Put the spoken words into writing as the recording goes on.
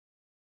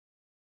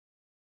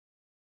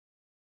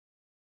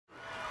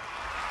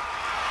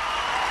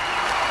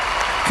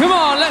Come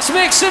on, let's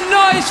make some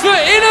noise for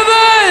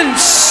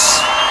Innovence!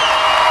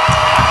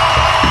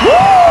 Woo!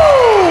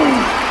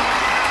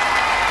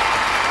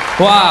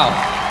 Wow.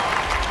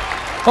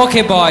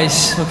 Okay,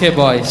 boys. Okay,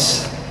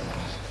 boys.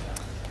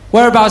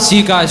 Whereabouts are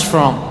you guys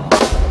from?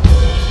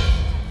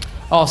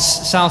 Oh,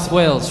 South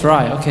Wales,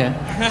 right, okay.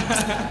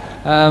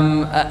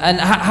 And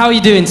how are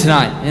you doing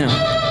tonight, you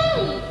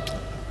know?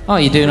 Oh,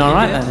 you're doing all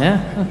right then,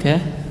 yeah?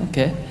 Okay,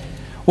 okay.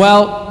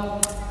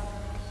 Well,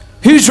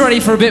 who's ready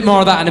for a bit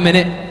more of that in a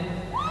minute?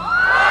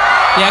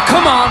 Yeah,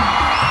 come on.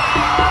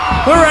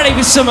 We're ready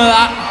for some of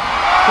that.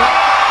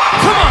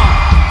 Come on.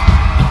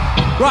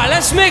 Right,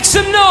 let's make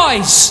some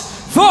noise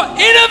for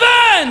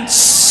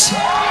Innovence!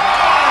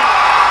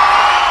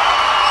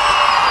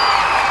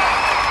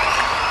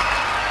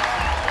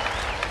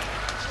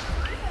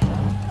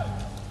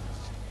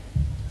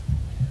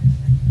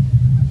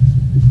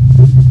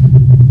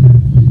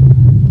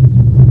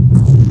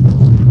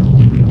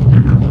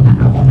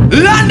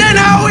 London,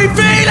 how are we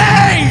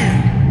feeling?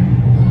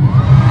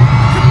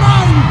 Come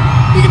on,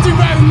 you can do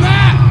better than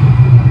that.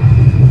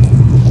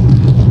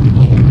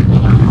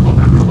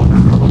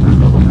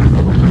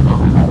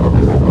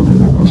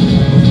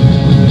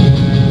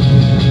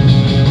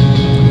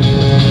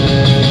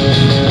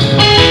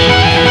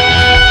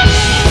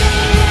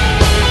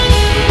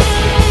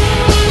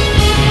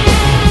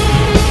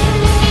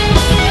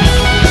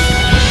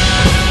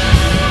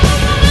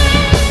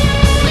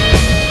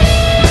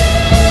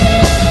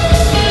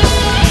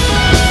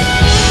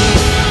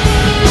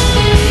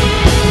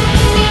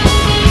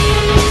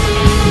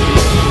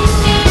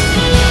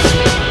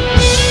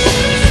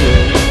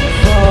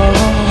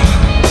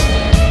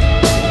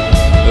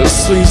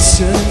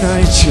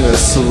 Tonight,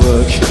 just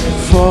looking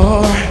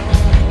for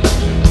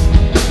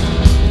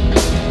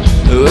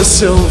the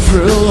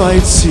silver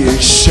lights you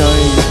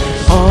shine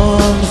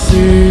on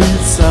through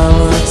the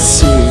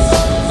galaxy,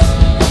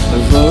 the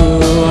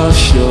roar of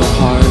your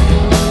heart.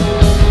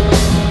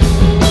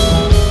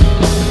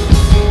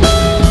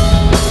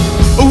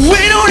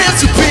 We don't have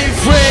to be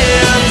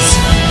friends,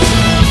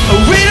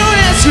 we don't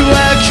have to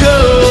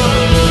echo,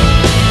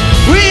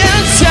 we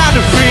have time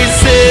to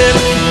freeze it.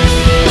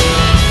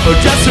 Or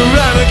just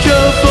around a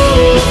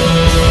couple.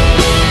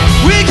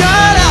 We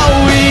got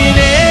all we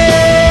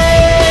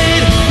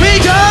need.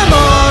 We got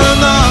more and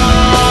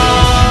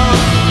more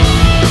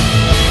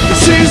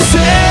to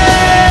say.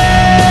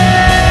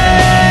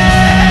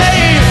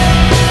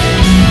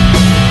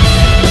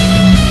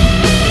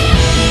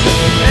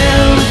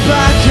 And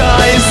back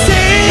I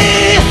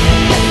see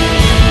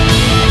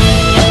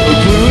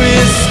blue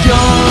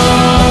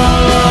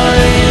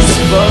skies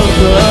above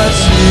the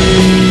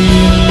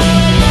trees.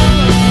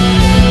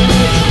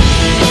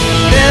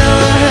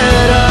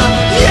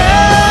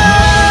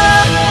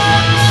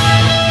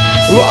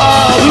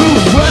 All the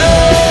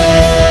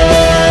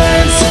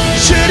words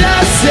should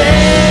I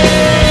say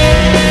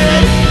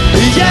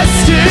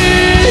yesterday?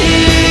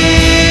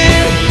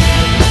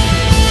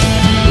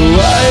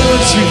 Why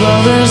would you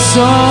bother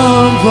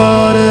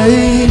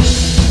somebody?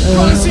 I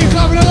wanna see you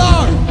clapping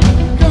along.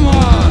 Come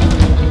on.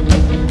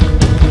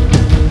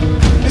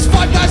 There's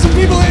 5,000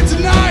 people here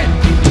tonight,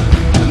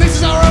 and this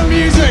is our own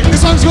music.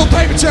 This song's called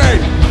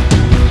Paperchain.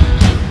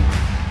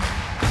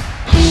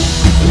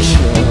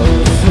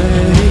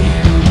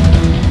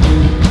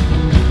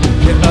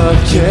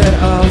 Get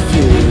up,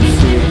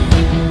 Biffy.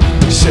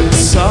 Should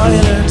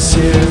silence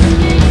you.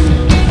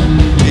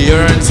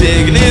 Your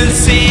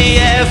indignancy,